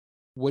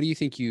what do you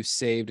think you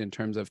saved in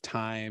terms of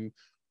time?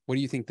 What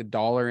do you think the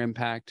dollar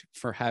impact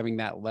for having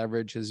that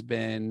leverage has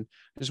been?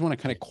 I just want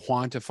to kind of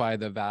quantify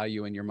the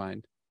value in your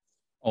mind.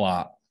 A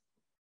lot.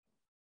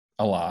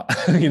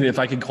 I mean, if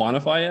I could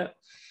quantify it,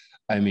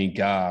 I mean,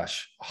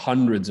 gosh,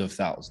 hundreds of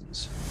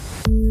thousands.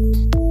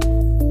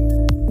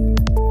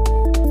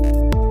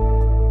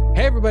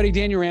 Hey everybody,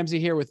 Daniel Ramsey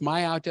here with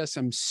My Outdesk.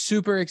 I'm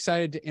super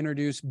excited to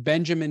introduce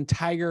Benjamin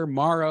Tiger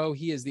Morrow.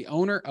 He is the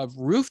owner of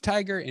Roof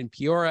Tiger in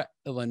Peoria,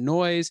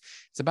 Illinois.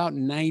 It's about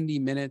 90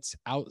 minutes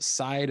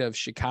outside of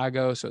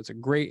Chicago, so it's a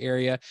great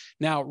area.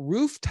 Now,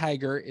 Roof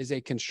Tiger is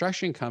a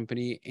construction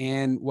company,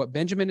 and what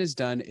Benjamin has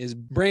done is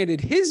branded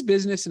his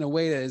business in a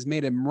way that has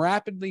made him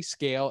rapidly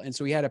scale. And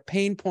so he had a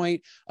pain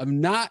point of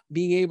not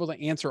being able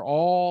to answer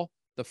all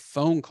the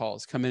phone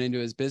calls coming into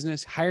his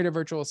business, hired a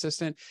virtual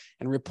assistant,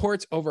 and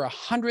reports over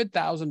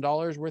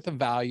 $100,000 worth of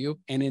value.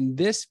 And in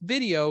this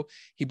video,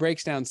 he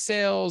breaks down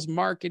sales,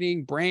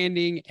 marketing,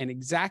 branding, and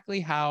exactly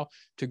how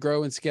to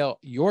grow and scale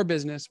your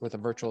business with a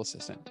virtual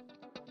assistant.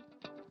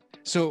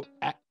 So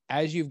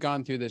as you've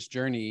gone through this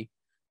journey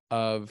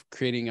of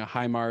creating a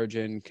high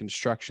margin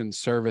construction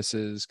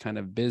services kind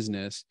of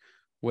business,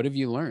 what have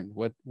you learned?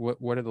 What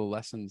are the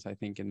lessons, I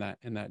think, in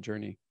that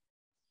journey?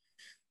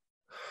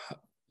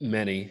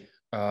 Many.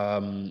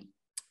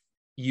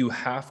 You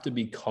have to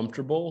be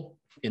comfortable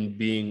in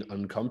being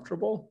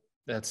uncomfortable.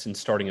 That's in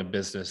starting a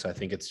business. I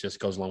think it just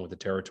goes along with the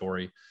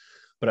territory.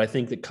 But I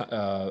think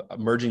that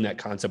merging that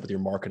concept with your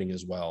marketing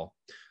as well,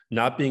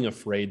 not being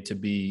afraid to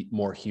be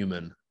more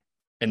human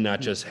and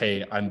not just,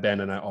 hey, I'm Ben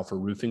and I offer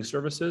roofing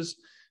services.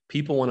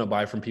 People want to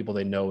buy from people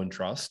they know and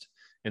trust.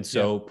 And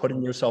so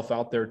putting yourself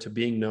out there to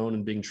being known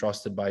and being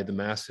trusted by the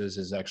masses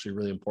is actually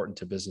really important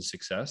to business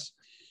success.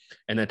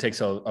 And that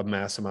takes a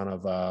mass amount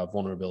of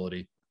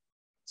vulnerability.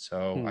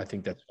 So I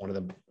think that's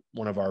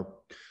one of our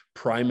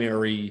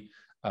primary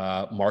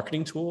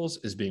marketing tools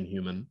is being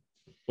human,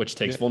 which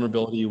takes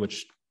vulnerability,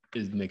 which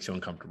makes you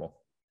uncomfortable.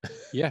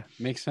 Yeah,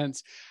 makes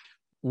sense.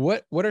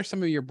 What are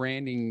some of your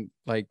branding,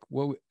 like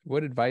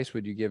what advice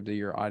would you give to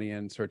your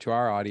audience or to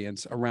our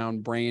audience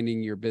around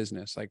branding your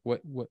business? Like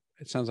what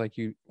it sounds like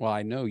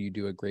I know you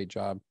do a great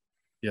job.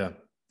 Yeah.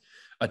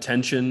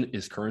 Attention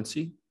is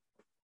currency.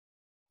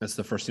 That's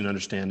the first thing to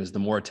understand is the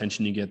more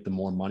attention you get, the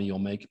more money you'll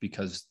make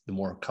because the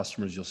more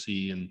customers you'll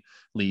see and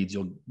leads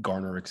you'll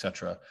garner, et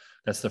cetera.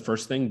 That's the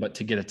first thing. But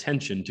to get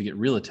attention, to get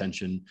real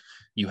attention,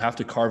 you have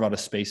to carve out a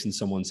space in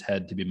someone's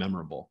head to be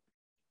memorable.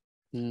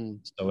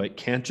 So it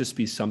can't just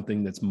be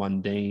something that's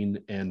mundane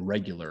and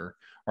regular.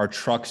 Our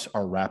trucks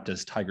are wrapped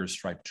as tiger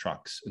stripe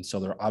trucks. And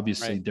so they're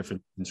obviously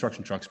different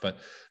construction trucks, but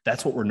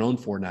that's what we're known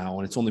for now.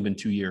 And it's only been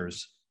 2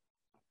 years.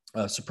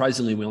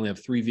 Surprisingly, we only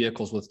have 3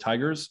 vehicles with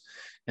tigers.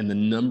 And the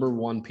number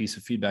one piece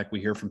of feedback we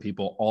hear from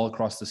people all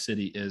across the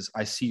city is,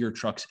 I see your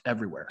trucks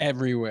everywhere.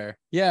 Everywhere.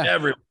 Yeah.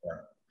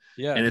 Everywhere.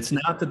 Yeah. And it's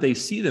not that they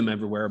see them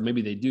everywhere.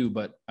 Maybe they do,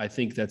 but I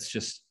think that's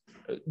just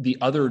the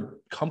other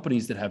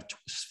companies that have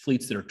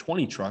fleets that are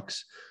 20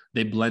 trucks,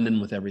 they blend in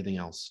with everything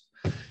else.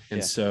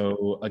 And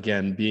so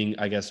again, being,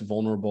 I guess,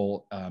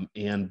 vulnerable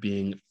and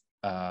being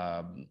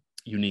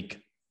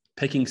unique,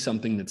 picking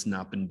something that's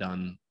not been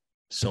done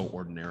so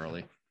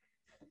ordinarily.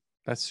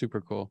 That's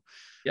super cool.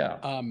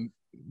 Yeah.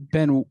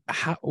 Ben,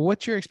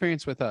 what's your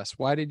experience with us?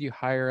 Why did you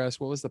hire us?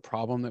 What was the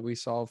problem that we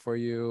solved for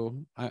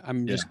you? I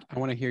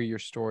want to hear your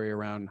story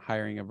around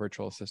hiring a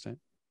virtual assistant.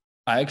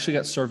 I actually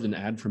got served an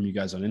ad from you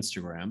guys on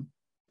Instagram.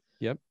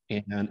 Yep.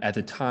 And at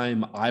the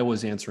time I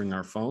was answering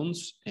our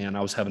phones and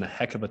I was having a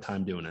heck of a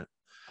time doing it.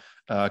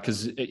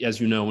 Because as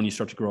you know, when you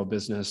start to grow a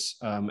business,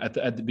 at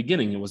the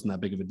beginning, it wasn't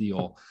that big of a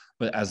deal.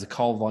 But as the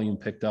call volume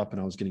picked up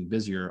and I was getting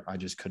busier, I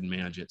just couldn't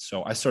manage it.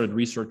 So I started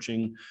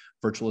researching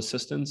virtual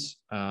assistants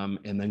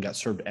and then got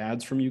served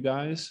ads from you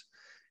guys.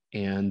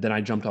 And then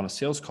I jumped on a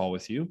sales call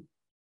with you.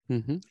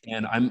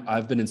 And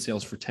I've been in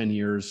sales for 10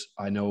 years.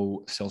 I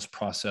know sales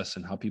process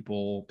and how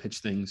people pitch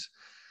things.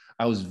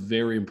 I was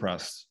very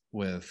impressed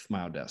with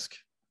My Outdesk.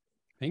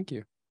 Thank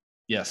you.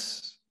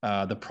 Yes.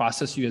 The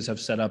process you guys have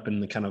set up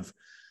and the kind of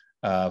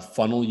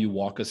funnel you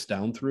walk us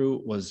down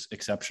through was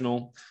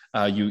exceptional.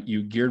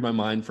 You geared my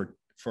mind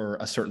for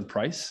a certain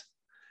price.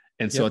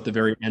 And so at the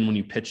very end, when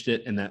you pitched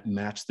it and that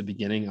matched the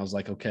beginning, I was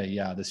like, okay,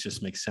 yeah, this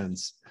just makes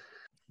sense.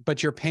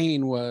 But your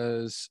pain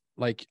was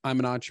like, I'm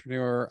an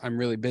entrepreneur, I'm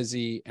really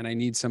busy, and I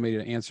need somebody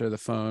to answer the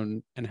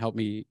phone and help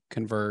me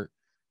convert,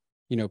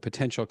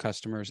 potential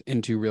customers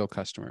into real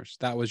customers.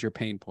 That was your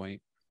pain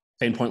point.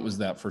 Pain point was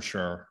that for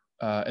sure.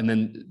 And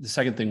then the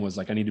second thing was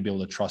like, I need to be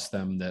able to trust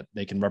them that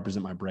they can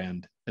represent my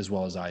brand as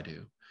well as I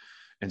do.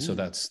 And so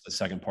that's the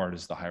second part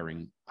is the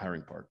hiring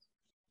part.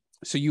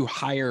 So you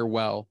hire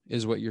well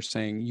is what you're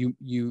saying.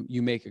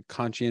 You make a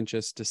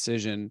conscientious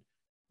decision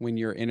when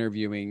you're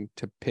interviewing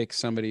to pick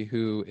somebody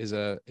who is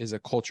a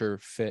culture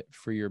fit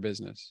for your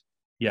business.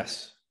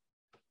 Yes.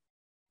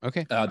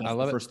 Okay. I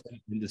love it.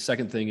 The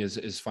second thing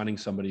is finding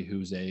somebody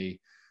who's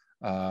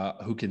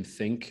who can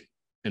think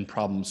and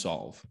problem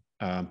solve.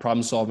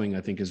 Problem solving,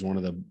 I think, is one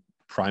of the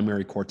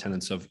primary core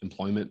tenets of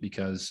employment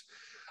because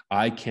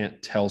I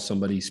can't tell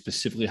somebody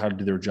specifically how to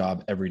do their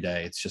job every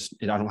day. It's just,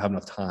 I don't have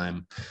enough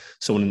time.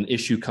 So when an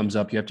issue comes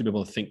up, you have to be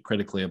able to think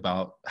critically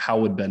about how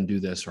would Ben do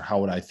this, or how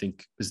would I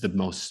think is the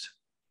most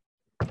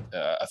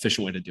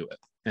efficient way to do it.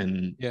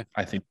 And Yeah,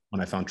 I think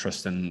when I found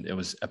Tristan, it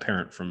was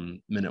apparent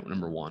from minute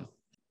number one.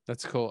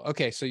 that's cool.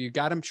 Okay, so you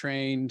got him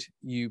trained,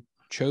 you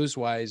chose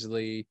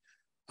wisely.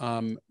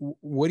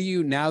 What do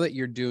you, now that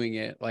you're doing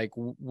it, like,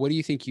 what do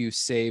you think you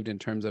saved in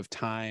terms of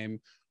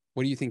time?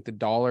 What do you think the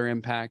dollar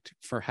impact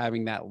for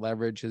having that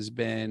leverage has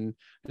been?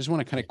 I just want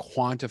to kind of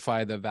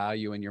quantify the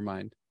value in your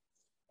mind.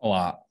 A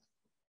lot.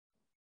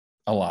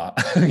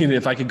 I mean,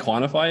 if I could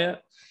quantify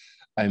it,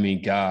 I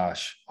mean,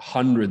 gosh,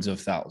 hundreds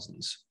of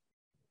thousands.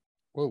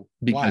 Whoa.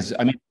 Because Why?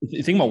 I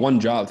mean, think about one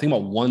job, think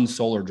about one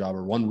solar job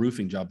or one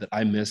roofing job that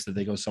I miss that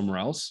they go somewhere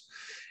else.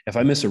 If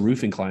I miss a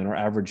roofing client, our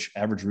average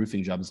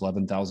roofing job is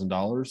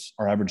 $11,000.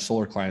 Our average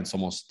solar client's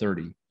almost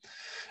 30.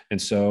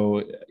 And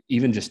so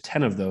even just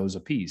 10 of those a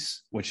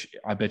piece, which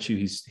I bet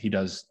you he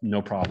does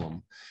no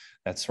problem.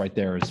 That's right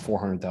there is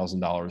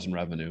 $400,000 in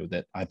revenue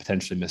that I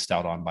potentially missed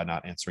out on by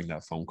not answering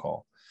that phone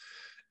call.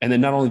 And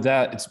then not only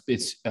that,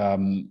 it's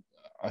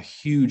a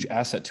huge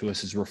asset to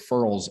us is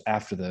referrals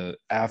after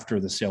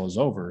the sale is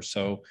over.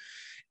 So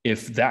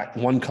if that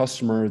one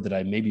customer that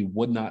I maybe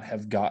would not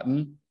have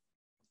gotten,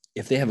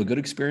 if they have a good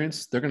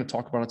experience, they're going to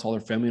talk about it to all their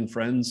family and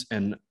friends.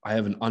 And I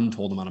have an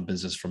untold amount of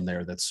business from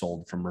there that's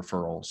sold from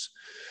referrals.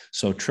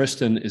 So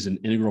Tristan is an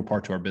integral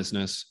part to our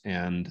business.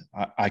 And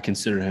I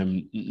consider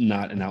him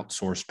not an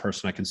outsourced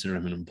person. I consider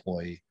him an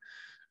employee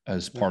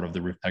as part of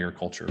the Roof Tiger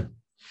culture.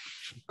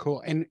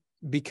 Cool. And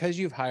because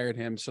you've hired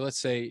him, so let's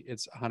say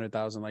it's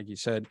 100,000, like you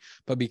said,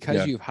 but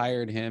because you've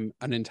hired him,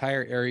 an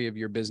entire area of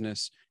your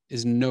business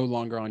is no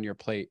longer on your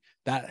plate.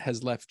 That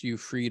has left you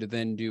free to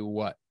then do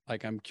what?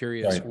 Like, I'm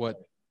curious, Right.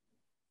 what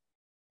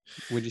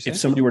would you say? If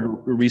somebody were to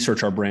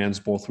research our brands,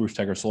 both Roof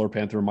Tiger, Solar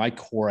Panther, my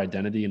core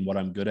identity and what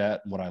I'm good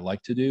at and what I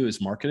like to do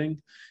is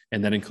marketing.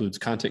 And that includes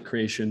content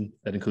creation.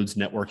 That includes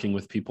networking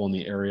with people in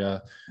the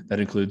area. That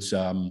includes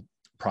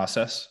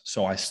process.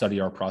 So I study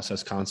our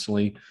process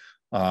constantly.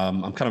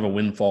 I'm kind of a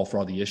windfall for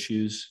all the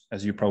issues,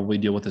 as you probably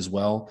deal with as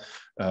well.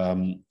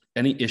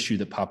 Any issue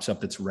that pops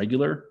up that's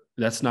regular,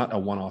 that's not a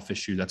one-off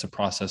issue. That's a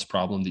process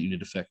problem that you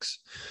need to fix.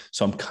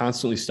 So I'm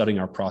constantly studying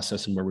our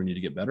process and where we need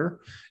to get better.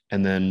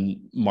 And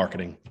then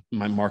marketing.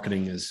 My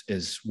marketing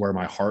is where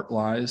my heart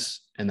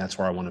lies. And that's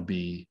where I want to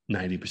be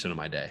 90% of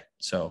my day.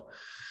 So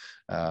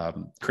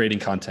creating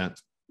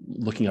content,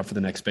 looking up for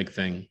the next big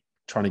thing,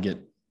 trying to get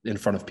in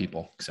front of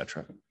people,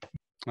 etc.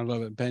 I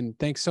love it. Ben,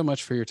 thanks so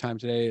much for your time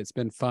today. It's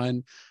been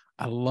fun.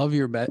 I love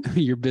your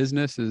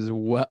business as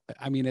well.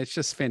 I mean, it's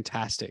just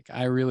fantastic.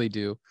 I really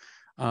do.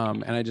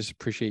 And I just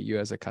appreciate you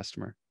as a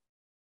customer.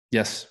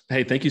 Yes.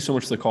 Hey, thank you so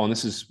much for the call. And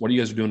this is what you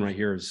guys are doing right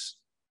here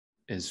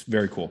is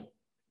very cool.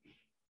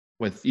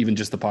 With even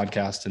just the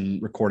podcast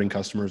and recording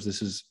customers,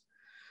 this is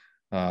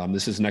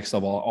next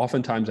level.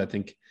 Oftentimes, I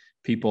think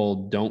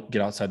people don't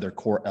get outside their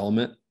core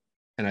element,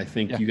 and I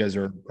think you guys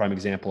are a prime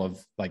example of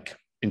like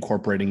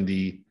incorporating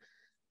the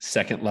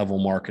second level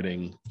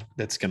marketing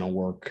that's going to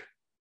work.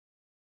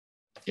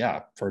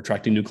 Yeah, for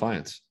attracting new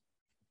clients.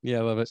 Yeah,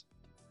 I love it.